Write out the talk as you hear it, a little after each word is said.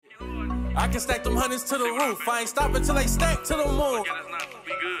I can stack them hundreds to the roof. I ain't stopping till they stack to the moon.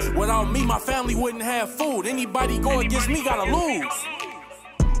 Without me, my family wouldn't have food. Anybody go against me gotta lose.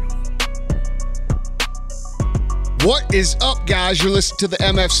 What is up, guys? You're listening to the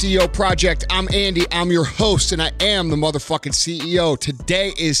MFCEO Project. I'm Andy. I'm your host, and I am the motherfucking CEO.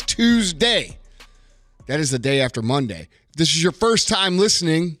 Today is Tuesday. That is the day after Monday. If this is your first time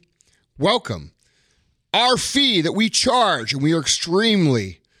listening, welcome. Our fee that we charge, and we are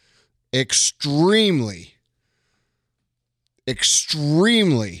extremely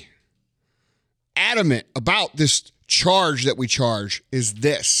adamant about this charge that we charge, is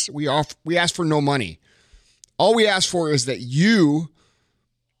this. We ask for no money. All we ask for is that you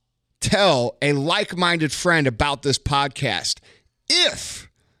tell a like-minded friend about this podcast if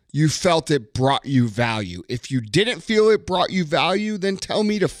you felt it brought you value. If you didn't feel it brought you value, then tell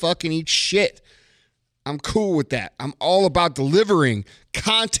me to fucking eat shit. I'm cool with that. I'm all about delivering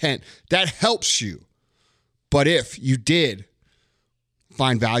content that helps you. But if you did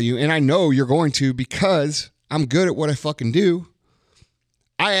find value, and I know you're going to because I'm good at what I fucking do,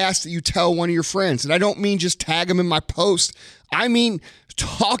 I ask that you tell one of your friends. And I don't mean just tag them in my post. I mean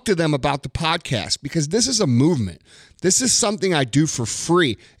talk to them about the podcast, because this is a movement. This is something I do for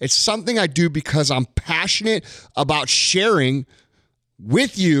free. It's something I do because I'm passionate about sharing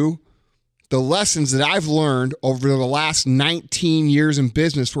with you the lessons that I've learned over the last 19 years in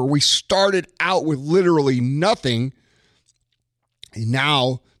business, where we started out with literally nothing. And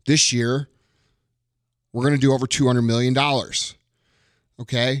now this year, we're going to do over $200 million.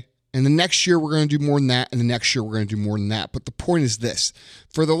 Okay? And the next year, we're going to do more than that. And the next year, we're going to do more than that. But the point is this.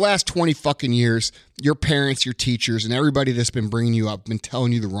 For the last 20 fucking years, your parents, your teachers, and everybody that's been bringing you up have been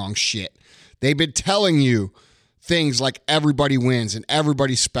telling you the wrong shit. They've been telling you things like everybody wins and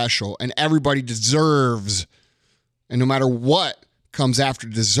everybody's special and everybody deserves. And no matter what comes after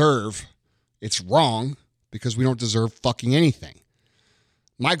deserve, it's wrong, because we don't deserve fucking anything.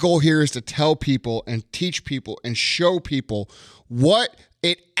 My goal here is to tell people and teach people and show people what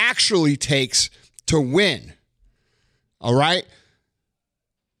it actually takes to win. All right?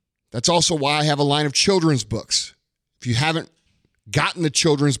 That's also why I have a line of children's books. If you haven't gotten the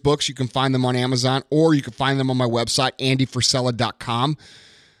children's books, you can find them on Amazon, or you can find them on my website, andyfrisella.com.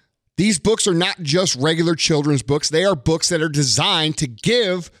 These books are not just regular children's books. They are books that are designed to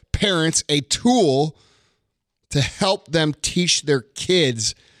give parents a tool to help them teach their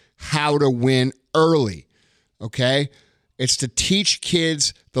kids how to win early, okay? It's to teach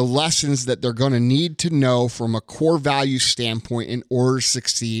kids the lessons that they're going to need to know from a core value standpoint in order to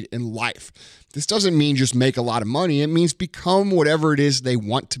succeed in life. This doesn't mean just make a lot of money. It means become whatever it is they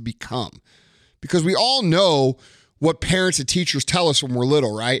want to become. Because we all know what parents and teachers tell us when we're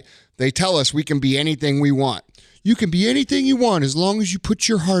little, right? They tell us we can be anything we want. You can be anything you want as long as you put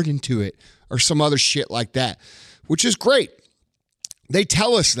your heart into it, or some other shit like that, which is great. They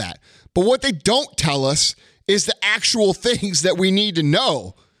tell us that. But what they don't tell us is the actual things that we need to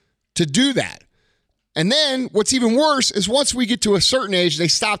know to do that. And then what's even worse is once we get to a certain age, they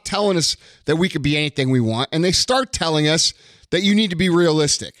stop telling us that we could be anything we want, and they start telling us that you need to be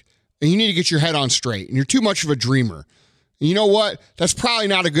realistic and you need to get your head on straight and you're too much of a dreamer. And you know what? That's probably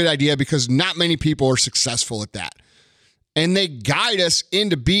not a good idea, because not many people are successful at that. And they guide us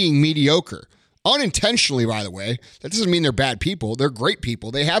into being mediocre. Unintentionally, by the way. That doesn't mean they're bad people. They're great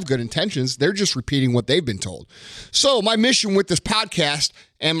people. They have good intentions. They're just repeating what they've been told. So my mission with this podcast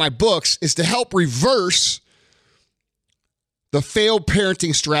and my books is to help reverse the failed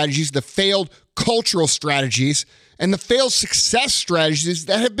parenting strategies, the failed cultural strategies, and the failed success strategies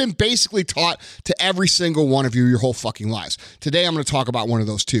that have been basically taught to every single one of you your whole fucking lives. Today, I'm going to talk about one of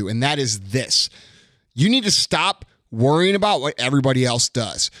those too, and that is this. You need to stop worrying about what everybody else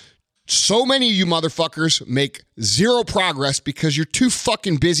does. So many of you motherfuckers make zero progress because you're too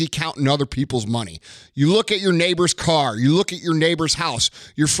fucking busy counting other people's money. You look at your neighbor's car, you look at your neighbor's house,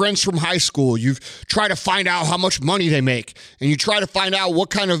 your friends from high school, you try to find out how much money they make, and you try to find out what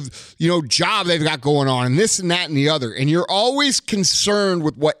kind of, job they've got going on, and this and that and the other. And you're always concerned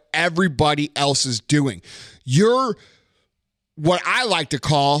with what everybody else is doing. You're what I like to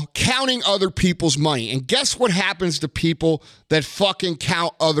call counting other people's money. And guess what happens to people that fucking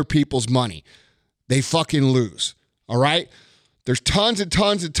count other people's money? They fucking lose, all right? There's tons and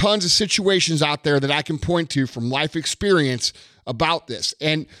tons and tons of situations out there that I can point to from life experience about this.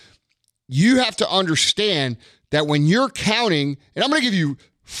 And you have to understand that when you're counting, and I'm going to give you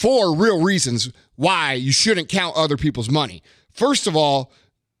 4 real reasons why you shouldn't count other people's money. First of all,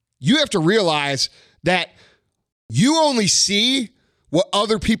 you have to realize that you only see what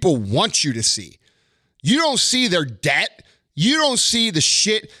other people want you to see. You don't see their debt. You don't see the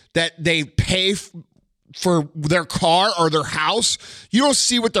shit that they pay for their car or their house. You don't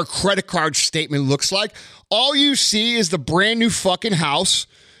see what their credit card statement looks like. All you see is the brand new fucking house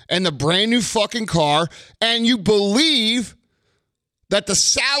and the brand new fucking car, and you believe that the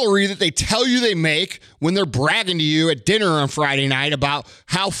salary that they tell you they make when they're bragging to you at dinner on Friday night about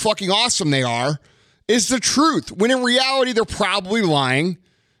how fucking awesome they are is the truth, when in reality they're probably lying.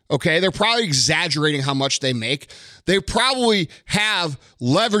 Okay, they're probably exaggerating how much they make. They probably have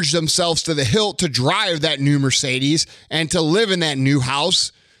leveraged themselves to the hilt to drive that new Mercedes and to live in that new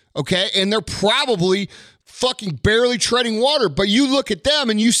house. Okay, and they're probably fucking barely treading water. But you look at them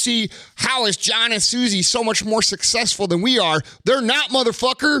and you see, how is John and Susie so much more successful than we are? They're not,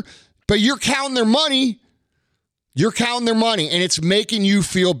 motherfucker, but you're counting their money. You're counting their money, and it's making you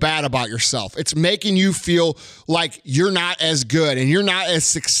feel bad about yourself. It's making you feel like you're not as good and you're not as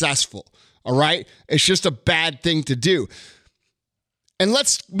successful, all right? It's just a bad thing to do. And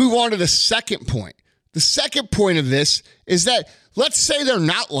let's move on to the second point. The second point of this is that let's say they're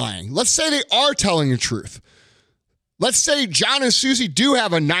not lying. Let's say they are telling the truth. Let's say John and Susie do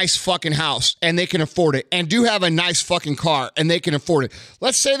have a nice fucking house and they can afford it, and do have a nice fucking car and they can afford it.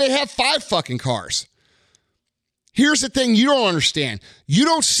 Let's say they have 5 fucking cars. Here's the thing you don't understand. You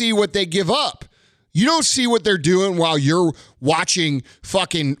don't see what they give up. You don't see what they're doing while you're watching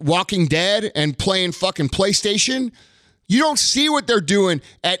fucking Walking Dead and playing fucking PlayStation. You don't see what they're doing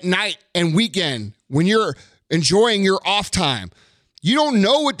at night and weekend when you're enjoying your off time. You don't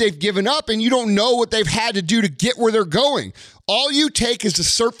know what they've given up, and you don't know what they've had to do to get where they're going. All you take is the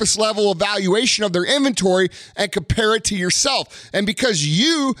surface level evaluation of their inventory and compare it to yourself. And because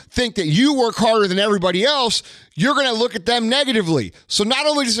you think that you work harder than everybody else, you're going to look at them negatively. So not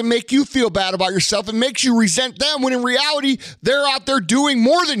only does it make you feel bad about yourself, it makes you resent them, when in reality, they're out there doing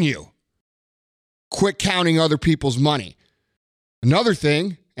more than you. Quit counting other people's money. Another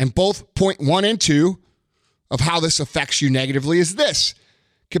thing, and both point 1 and 2 of how this affects you negatively, is this.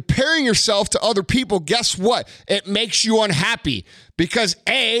 Comparing yourself to other people, guess what? It makes you unhappy because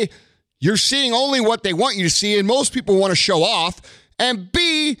A, you're seeing only what they want you to see, and most people want to show off, and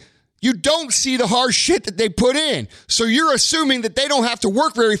B, you don't see the hard shit that they put in. So you're assuming that they don't have to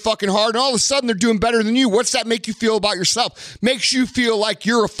work very fucking hard, and all of a sudden they're doing better than you. What's that make you feel about yourself? Makes you feel like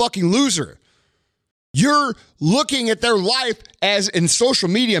you're a fucking loser. You're looking at their life as, and social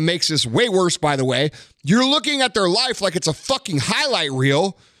media makes this way worse, by the way. You're looking at their life like it's a fucking highlight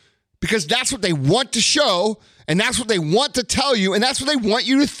reel because that's what they want to show, and that's what they want to tell you, and that's what they want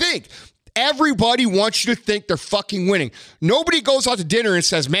you to think. Everybody wants you to think they're fucking winning. Nobody goes out to dinner and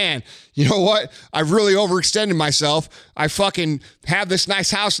says, man, you know what? I've really overextended myself. I fucking have this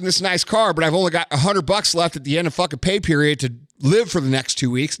nice house and this nice car, but I've only got $100 left at the end of fucking pay period to live for the next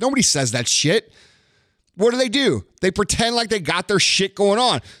 2 weeks. Nobody says that shit. What do? They pretend like they got their shit going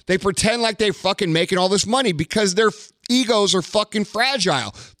on. They pretend like they're fucking making all this money because their egos are fucking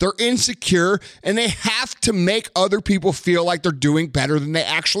fragile. They're insecure, and they have to make other people feel like they're doing better than they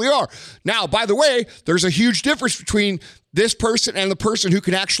actually are. Now, by the way, there's a huge difference between this person and the person who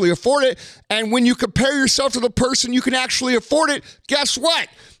can actually afford it. And when you compare yourself to the person you can actually afford it, guess what?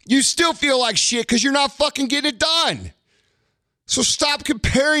 You still feel like shit because you're not fucking getting it done. So stop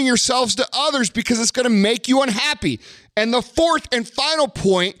comparing yourselves to others because it's going to make you unhappy. And the fourth and final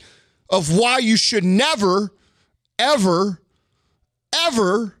point of why you should never, ever,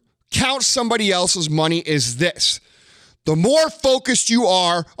 ever count somebody else's money is this. The more focused you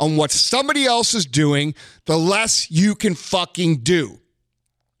are on what somebody else is doing, the less you can fucking do.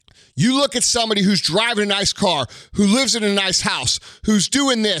 You look at somebody who's driving a nice car, who lives in a nice house, who's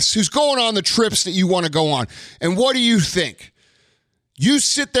doing this, who's going on the trips that you want to go on. And what do you think? You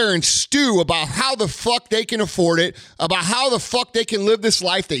sit there and stew about how the fuck they can afford it, about how the fuck they can live this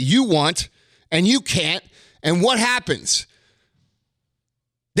life that you want and you can't. And what happens?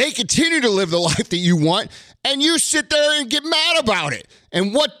 They continue to live the life that you want, and you sit there and get mad about it.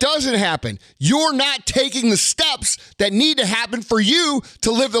 And what doesn't happen? You're not taking the steps that need to happen for you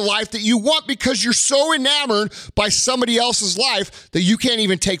to live the life that you want because you're so enamored by somebody else's life that you can't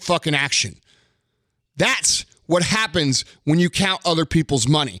even take fucking action. That's what happens when you count other people's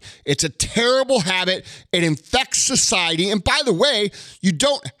money. It's a terrible habit. It infects society. And by the way, you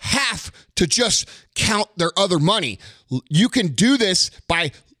don't have to just count their other money. You can do this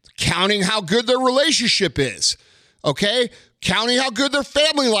by counting how good their relationship is, okay? Counting how good their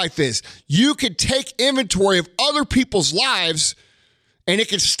family life is. You can take inventory of other people's lives and it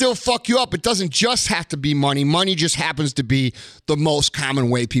can still fuck you up. It doesn't just have to be money. Money just happens to be the most common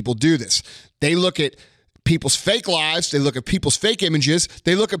way people do this. They look at people's fake lives. They look at people's fake images.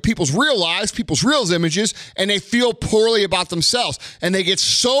 They look at people's real lives, people's real images, and they feel poorly about themselves. And they get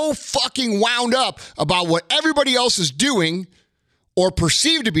so fucking wound up about what everybody else is doing or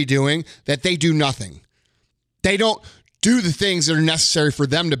perceived to be doing that they do nothing. They don't do the things that are necessary for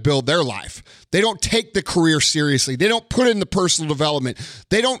them to build their life. They don't take the career seriously. They don't put in the personal development.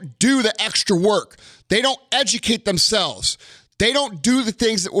 They don't do the extra work. They don't educate themselves. They don't do the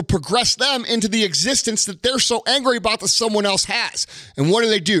things that will progress them into the existence that they're so angry about that someone else has. And what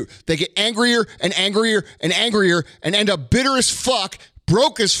do? They get angrier and angrier and angrier and end up bitter as fuck,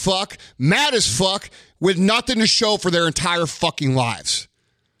 broke as fuck, mad as fuck, with nothing to show for their entire fucking lives.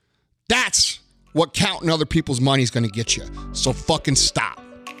 That's what counting other people's money is going to get you. So fucking stop.